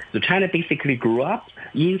 So China basically grew up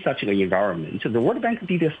in such an environment. The World Bank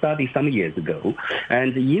did a study some years ago,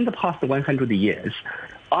 and in the past 100 years,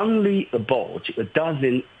 only about a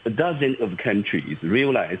dozen of countries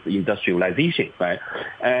realized industrialization, right?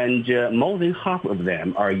 And more than half of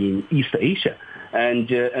them are in East Asia, and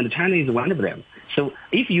China is one of them. So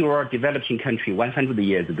if you are a developing country 100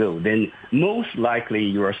 years ago, then most likely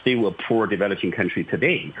you are still a poor developing country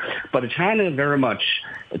today. But China very much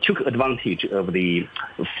took advantage of the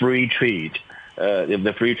free trade.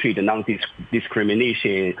 The free trade, the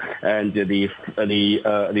non-discrimination, and the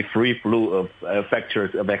free flow of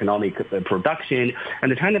factors of economic production,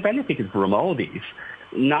 and China benefited from all these.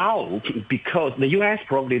 Now, because the U.S.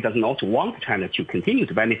 probably does not want China to continue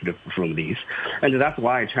to benefit from this, and that's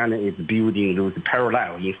why China is building those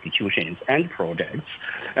parallel institutions and projects.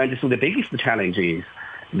 And so the biggest challenge is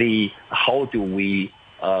how do we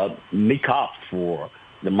make up for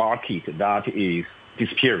the market that is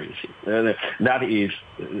experiencing, that is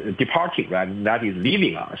departing, right? That is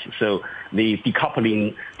leaving us. So the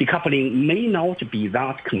decoupling may not be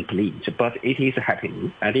that complete, but it is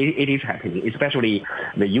happening, and it is happening. Especially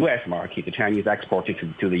the U.S. market, the Chinese exported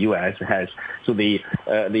to the U.S. has so the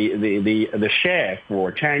share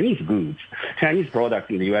for Chinese goods, Chinese products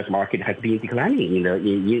in the U.S. market has been declining in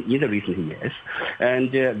the recent years, and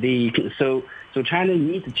so China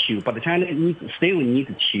needs to, but China still needs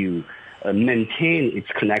to maintain its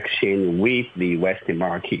connection with the Western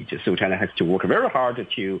market. So China has to work very hard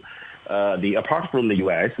to, apart from the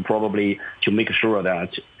U.S., probably to make sure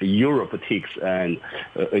that Europe takes a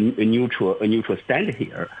neutral stand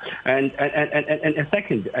here. And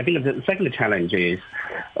second, I think the second challenge is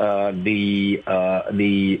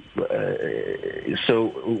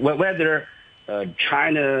whether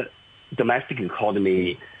China domestic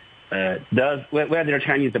economy whether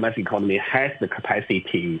Chinese domestic economy has the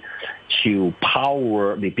capacity to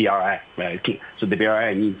power the BRI, right? So the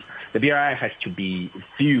BRI has to be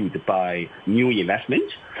fueled by new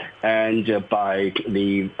investment and by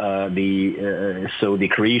the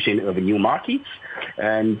creation of new markets,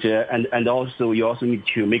 and also you also need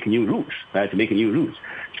to make new rules, right? To make new rules.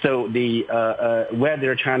 So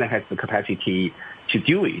whether China has the capacity to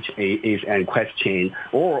do it is a question,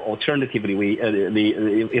 or alternatively,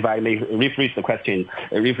 if I may rephrase the question,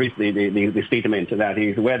 rephrase the statement, that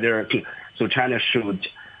is whether China should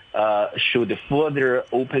should further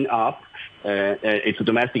open up its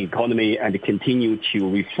domestic economy and continue to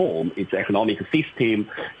reform its economic system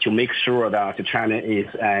to make sure that China is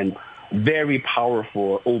an very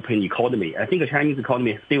powerful open economy. I think the Chinese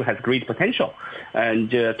economy still has great potential,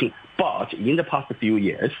 and but in the past few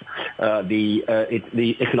years, the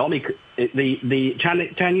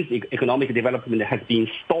Chinese economic development has been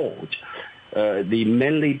stalled,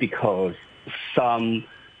 mainly because some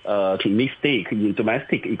mistake in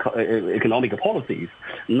domestic economic policies,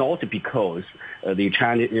 not because the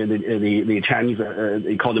Chinese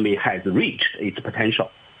economy has reached its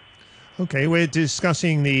potential. Okay, we're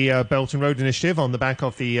discussing the Belt and Road Initiative on the back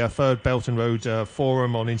of the Third Belt and Road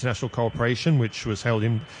Forum on International Cooperation, which was held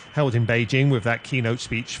in Beijing with that keynote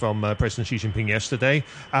speech from President Xi Jinping yesterday.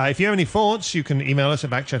 If you have any thoughts, you can email us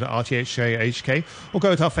at backchat@rthk.hk or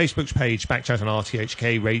go to our Facebook page, Backchat and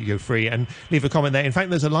RTHK Radio Free, and leave a comment there. In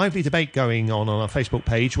fact, there's a lively debate going on our Facebook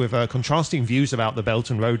page with contrasting views about the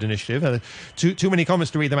Belt and Road Initiative. Too many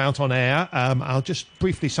comments to read them out on air. I'll just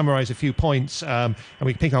briefly summarise a few points, and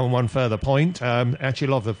we can pick up on one further point. Actually,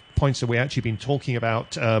 a lot of the points that we've actually been talking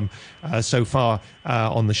about so far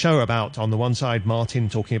on the show about, on the one side, Martin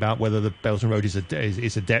talking about whether the Belt and Road is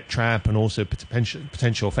a debt trap, and also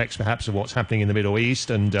potential effects perhaps of what's happening in the Middle East,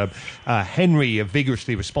 and Henry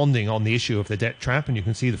vigorously responding on the issue of the debt trap, and you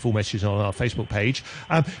can see the full message on our Facebook page.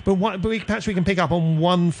 But perhaps we can pick up on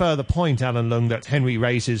one further point, Alan Leung, that Henry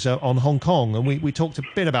raises on Hong Kong, and we talked a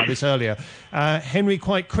bit about this earlier. Henry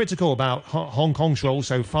quite critical about Hong Kong's role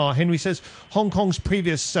so far. Henry says Hong Kong's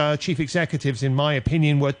previous chief executives, in my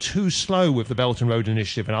opinion, were too slow with the Belt and Road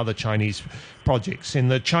Initiative and other Chinese projects. In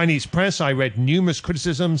the Chinese press, I read numerous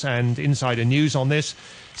criticisms and insider news on this.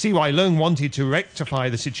 C.Y. Leung wanted to rectify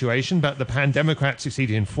the situation, but the Pan-Democrats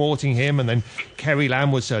succeeded in thwarting him, and then Carrie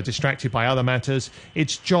Lam was distracted by other matters.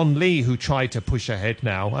 It's John Lee who tried to push ahead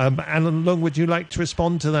now. Alan Leung, would you like to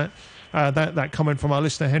respond to that comment from our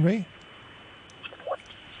listener, Henry?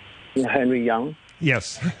 Henry Young?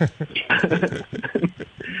 Yes.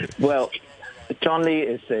 Well, John Lee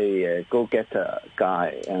is a go-getter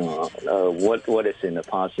guy. What is in the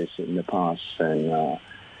past is in the past, and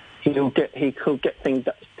he could get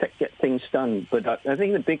things done. But I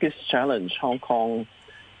think the biggest challenge Hong Kong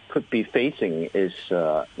could be facing is,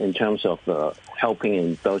 in terms of helping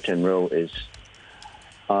in Belt and Road, is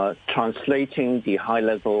translating the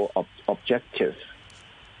high-level objective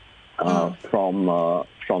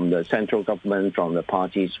from the central government, from the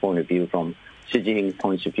party's point of view, from Xi Jinping's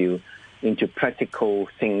point of view, into practical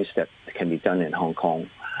things that can be done in Hong Kong.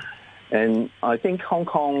 And I think Hong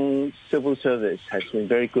Kong civil service has been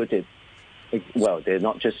very good at, well, they're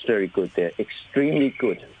not just very good, they're extremely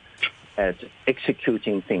good at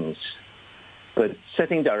executing things. But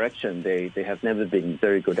setting direction, they have never been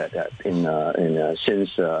very good at that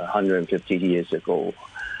since 150 years ago.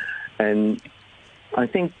 And I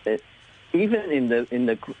think that even in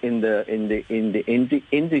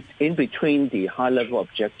between the high level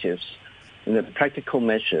objectives and the practical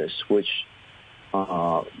measures which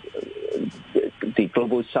the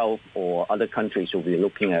global south or other countries will be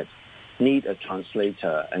looking at, need a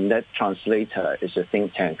translator, and that translator is a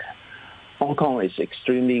think tank. Hong Kong is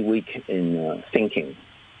extremely weak in thinking.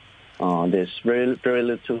 There's very, very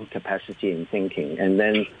little capacity in thinking. And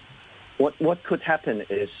then what could happen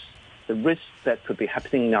is, the risk that could be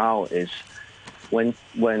happening now is when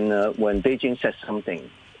Beijing says something,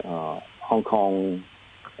 Hong Kong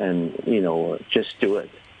and just do it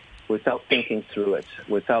without thinking through it,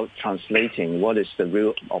 without translating what is the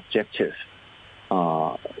real objective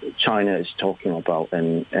China is talking about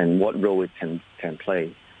and what role it can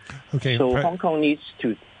play. Okay. So Hong Kong needs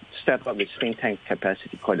to step up its think tank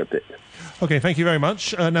capacity quite a bit. Okay, thank you very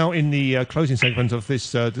much. Now, in the closing segment of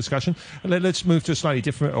this discussion, let's move to a slightly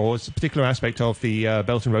different or a particular aspect of the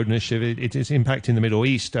Belt and Road Initiative. Its impact in the Middle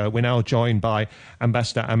East. We're now joined by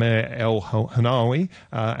Ambassador Amir El-Honawi.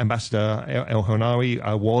 Ambassador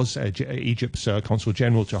El-Honawi was Egypt's Consul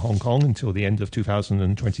General to Hong Kong until the end of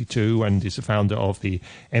 2022 and is the founder of the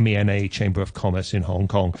MENA Chamber of Commerce in Hong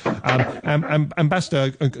Kong. Ambassador,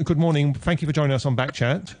 good morning. Thank you for joining us on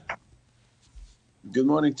Backchat. Good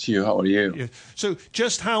morning to you. How are you? Yeah. So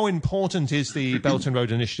just how important is the Belt and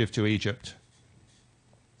Road Initiative to Egypt?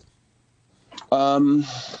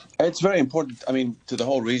 It's very important. I mean, to the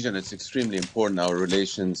whole region, it's extremely important. Our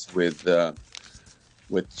relations with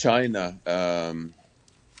China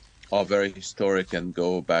are very historic and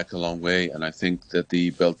go back a long way. And I think that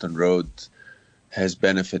the Belt and Road has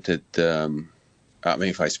benefited. I mean,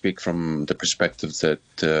 if I speak from the perspective that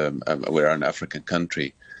we're an African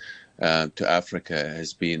country, to Africa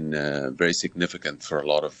has been very significant for a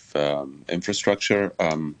lot of infrastructure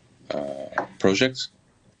projects.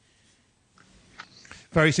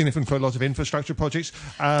 Very significant for a lot of infrastructure projects.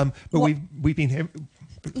 But we've been here.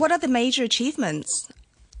 What are the major achievements?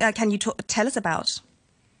 Can you tell us about?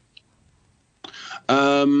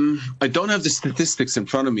 I don't have the statistics in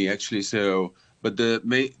front of me actually. But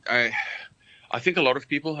I think a lot of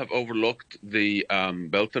people have overlooked the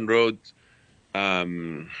Belt and Road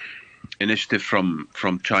initiative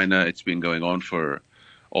from China. It's been going on for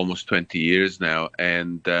almost 20 years now,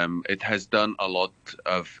 and it has done a lot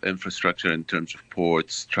of infrastructure in terms of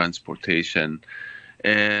ports, transportation,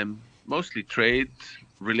 and mostly trade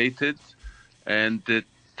related, and it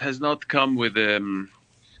has not come with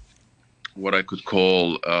what I could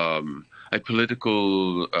call a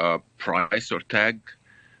political price or tag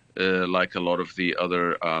like a lot of the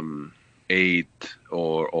other aid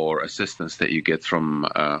or assistance that you get from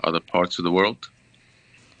other parts of the world.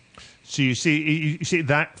 So you see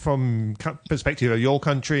that from perspective of your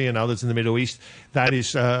country and others in the Middle East,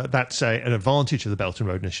 that's an advantage of the Belt and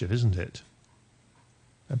Road Initiative, isn't it?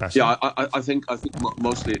 Ambassador? Yeah, I think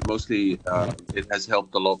mostly it has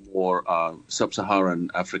helped a lot more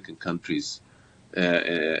sub-Saharan African countries.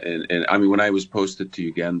 And I mean, when I was posted to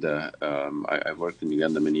Uganda, I worked in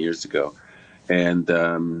Uganda many years ago, and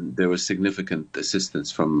there was significant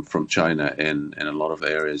assistance from China in a lot of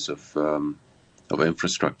areas of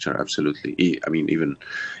infrastructure. Absolutely. I mean,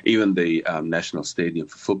 even the national stadium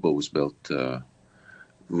for football was built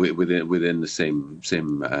within the same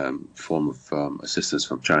form of assistance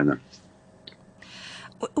from China.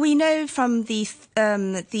 We know from the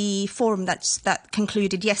forum that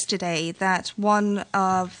concluded yesterday that one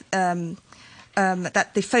of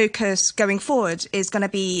that the focus going forward is going to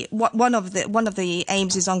be one of the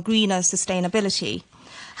aims is on greener sustainability.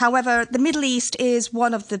 However, the Middle East is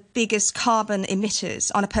one of the biggest carbon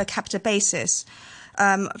emitters on a per capita basis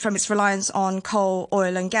from its reliance on coal,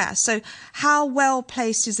 oil, and gas. So, how well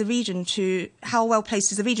placed is the region to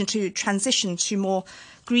transition to more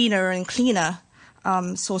greener and cleaner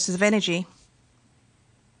sources of energy?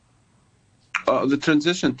 The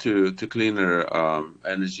transition to cleaner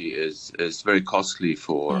energy is very costly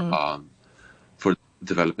for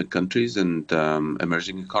developing countries and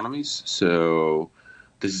emerging economies. So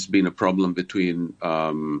this has been a problem between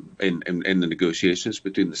in the negotiations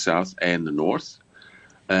between the South and the North.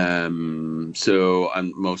 And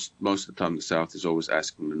most of the time, the South is always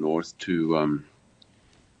asking the North to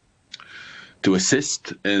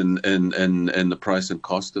assist in the price and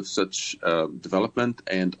cost of such development,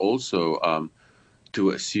 and also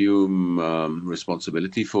to assume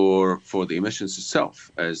responsibility for the emissions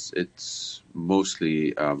itself, as it's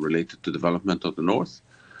mostly related to development of the North.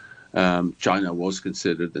 China was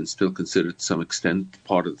considered and still considered to some extent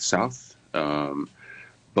part of the South,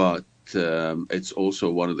 but it's also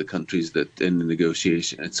one of the countries that in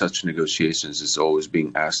such negotiations is always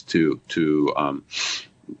being asked to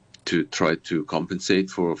try to compensate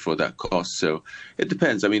for that cost. So it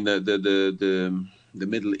depends. I mean, the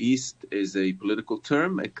Middle East is a political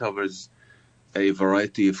term. It covers a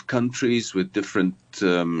variety of countries with different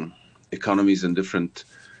economies and different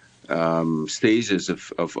stages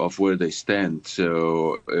of where they stand.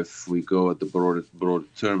 So if we go at the broader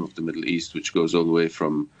term of the Middle East, which goes all the way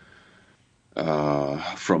from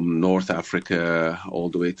North Africa all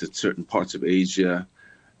the way to certain parts of Asia,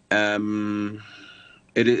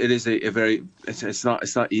 it is a very it's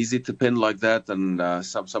not easy to pin like that, and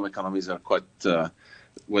some economies are quite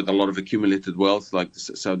with a lot of accumulated wealth, like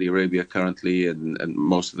Saudi Arabia currently and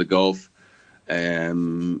most of the Gulf.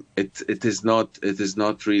 It is not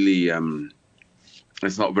really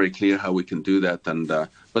it's not very clear how we can do that,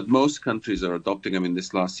 but most countries are adopting. I mean,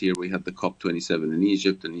 this last year we had the COP27 in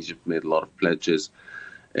Egypt, and Egypt made a lot of pledges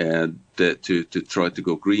to try to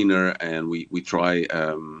go greener, and we try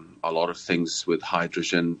a lot of things with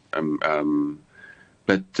hydrogen.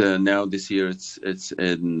 But now this year it's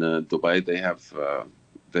in Dubai. They have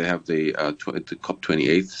the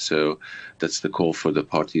COP28, so that's the call for the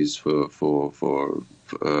parties for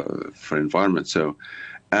environment. So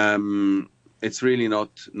it's really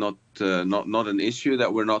not an issue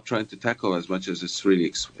that we're not trying to tackle as much as it's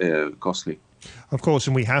really costly. Of course,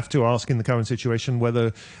 and we have to ask in the current situation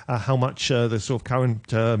whether how much the sort of current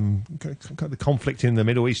the conflict in the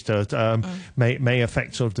Middle East may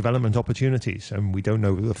affect sort of development opportunities, and we don't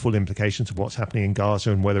know the full implications of what's happening in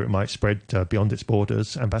Gaza and whether it might spread beyond its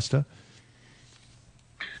borders. Ambassador?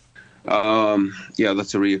 Yeah,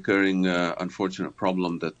 that's a reoccurring unfortunate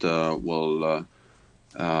problem that will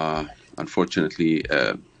unfortunately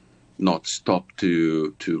not stop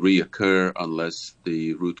to reoccur unless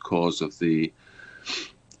the root cause of the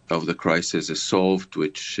crisis is solved,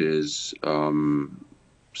 which is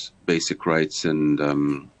basic rights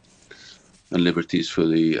and liberties for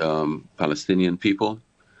the Palestinian people.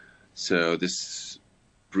 So this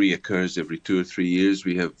reoccurs every 2 or 3 years.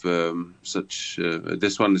 We have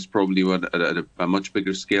this one is probably at a much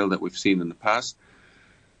bigger scale that we've seen in the past.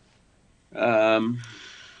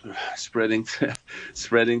 Spreading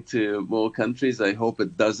to more countries. I hope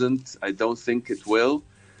it doesn't. I don't think it will.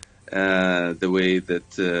 The way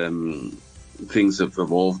that things have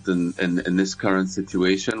evolved in this current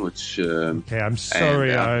situation, which... Okay, I'm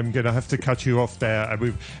sorry, I'm going to have to cut you off there.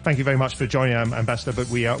 Thank you very much for joining, Ambassador, but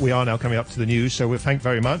we are now coming up to the news, so we thank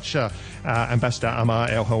very much Ambassador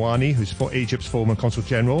Amar El-Hawani, who's Egypt's former Consul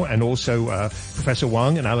General, and also Professor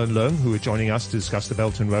Wang and Alan Leung, who are joining us to discuss the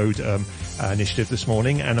Belt and Road initiative this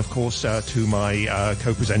morning, and of course to my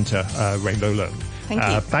co-presenter, Rainbow Leung. Thank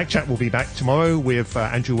you. Backchat will be back tomorrow with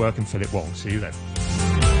Andrew Work and Philip Wong. See you then.